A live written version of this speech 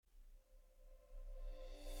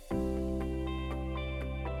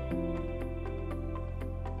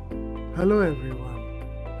Hello, everyone,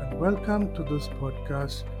 and welcome to this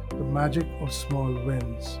podcast, The Magic of Small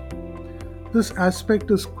Wins. This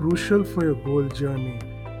aspect is crucial for your goal journey,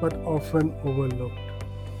 but often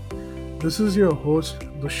overlooked. This is your host,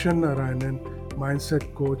 Dushan Narayanan,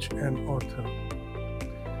 mindset coach and author.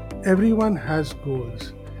 Everyone has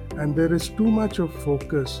goals, and there is too much of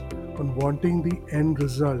focus on wanting the end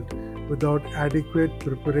result without adequate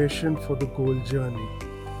preparation for the goal journey.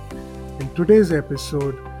 In today's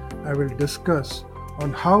episode, I will discuss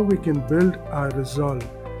on how we can build our resolve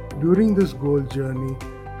during this goal journey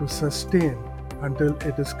to sustain until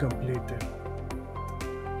it is completed.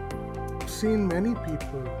 I've seen many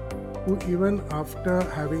people who, even after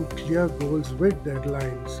having clear goals with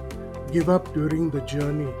deadlines, give up during the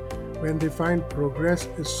journey when they find progress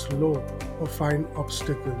is slow or find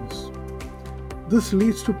obstacles. This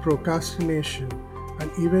leads to procrastination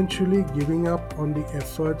and eventually giving up on the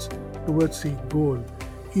efforts towards the goal,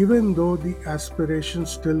 even though the aspiration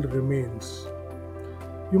still remains.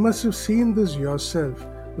 You must have seen this yourself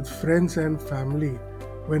with friends and family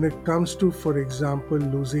when it comes to, for example,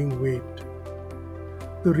 losing weight.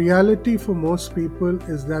 The reality for most people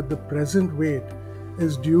is that the present weight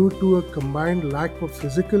is due to a combined lack of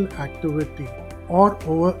physical activity or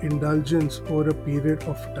overindulgence over a period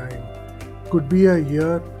of time. Could be a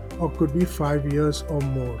year or could be 5 years or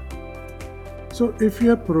more. So if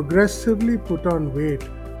you have progressively put on weight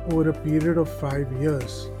over a period of 5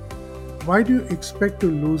 years, why do you expect to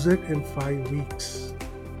lose it in 5 weeks?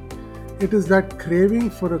 It is that craving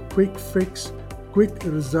for a quick fix, quick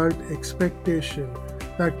result expectation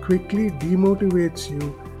that quickly demotivates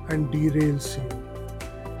you and derails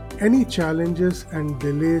you. Any challenges and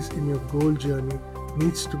delays in your goal journey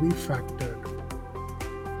needs to be factored.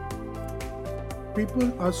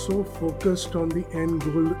 People are so focused on the end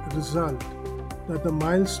goal result that the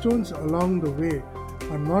milestones along the way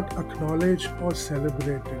are not acknowledged or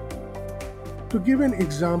celebrated. To give an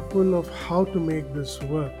example of how to make this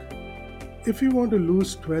work, if you want to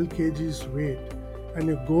lose 12 kgs weight and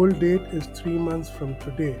your goal date is 3 months from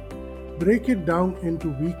today, break it down into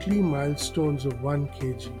weekly milestones of 1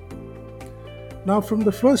 kg. Now from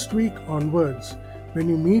the first week onwards, when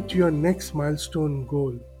you meet your next milestone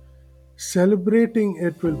goal, celebrating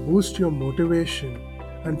it will boost your motivation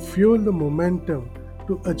and fuel the momentum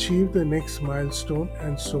to achieve the next milestone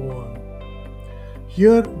and so on.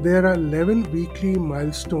 Here there are 11 weekly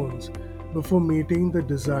milestones before meeting the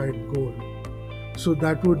desired goal. So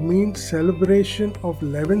that would mean celebration of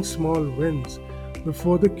 11 small wins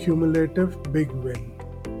before the cumulative big win.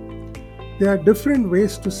 There are different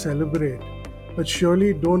ways to celebrate, but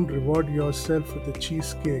surely don't reward yourself with a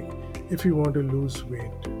cheesecake if you want to lose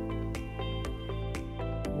weight.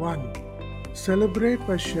 1. Celebrate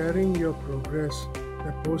by sharing your progress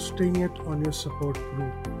by posting it on your support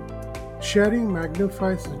group. Sharing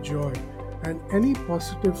magnifies the joy, and any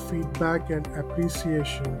positive feedback and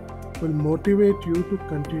appreciation will motivate you to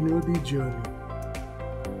continue the journey.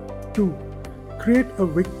 2. Create a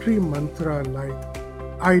victory mantra like,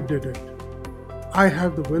 I did it. I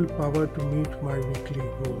have the willpower to meet my weekly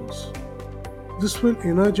goals. This will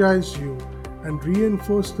energize you and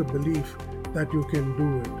reinforce the belief that you can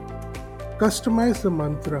do it. Customize the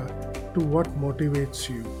mantra to what motivates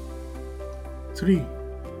you. 3.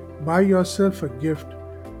 Buy yourself a gift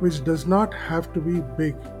which does not have to be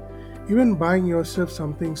big. Even buying yourself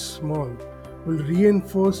something small will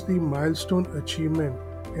reinforce the milestone achievement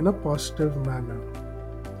in a positive manner.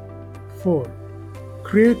 4.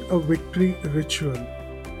 Create a victory ritual.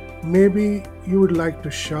 Maybe you would like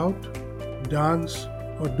to shout, dance,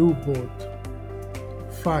 or do both.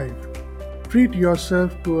 5. Treat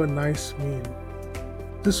yourself to a nice meal.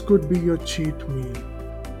 This could be your cheat meal.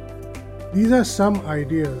 These are some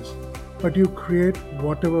ideas, but you create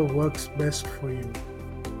whatever works best for you.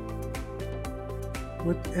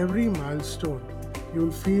 With every milestone, you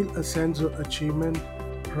will feel a sense of achievement,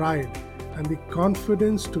 pride, and the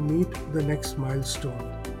confidence to meet the next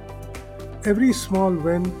milestone. Every small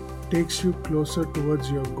win takes you closer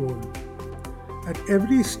towards your goal. At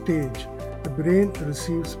every stage, the brain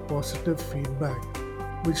receives positive feedback,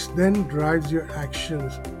 which then drives your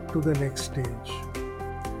actions to the next stage.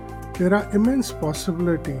 There are immense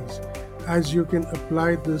possibilities as you can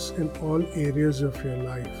apply this in all areas of your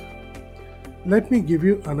life. Let me give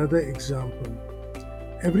you another example.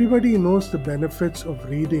 Everybody knows the benefits of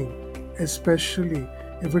reading, especially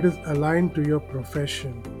if it is aligned to your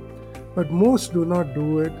profession, but most do not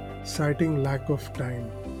do it, citing lack of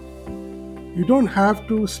time. You don't have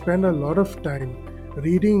to spend a lot of time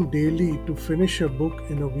reading daily to finish a book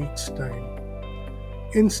in a week's time.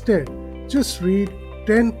 Instead, just read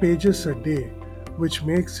 10 pages a day which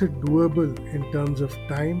makes it doable in terms of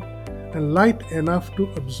time and light enough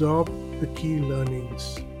to absorb the key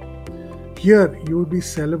learnings. Here, you will be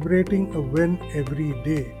celebrating a win every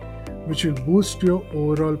day, which will boost your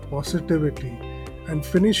overall positivity, and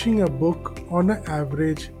finishing a book on an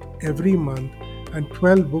average every month and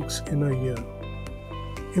 12 books in a year.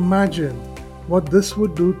 Imagine what this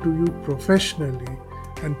would do to you professionally,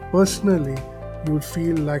 and personally, you will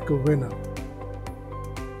feel like a winner.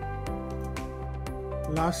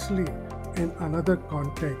 Lastly, in another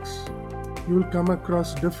context, you will come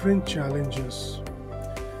across different challenges.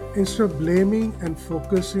 Instead of blaming and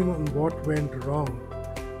focusing on what went wrong,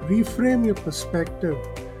 reframe your perspective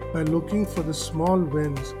by looking for the small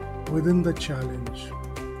wins within the challenge.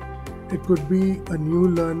 It could be a new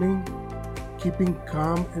learning, keeping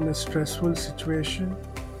calm in a stressful situation,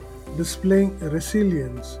 displaying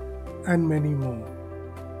resilience, and many more.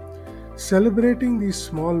 Celebrating these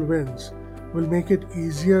small wins will make it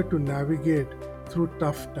easier to navigate through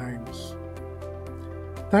tough times.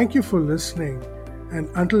 Thank you for listening, and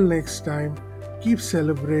until next time, keep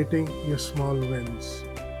celebrating your small wins.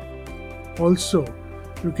 Also,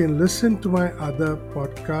 you can listen to my other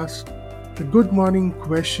podcast, The Good Morning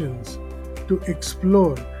Questions, to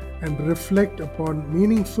explore and reflect upon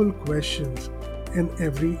meaningful questions in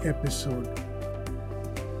every episode.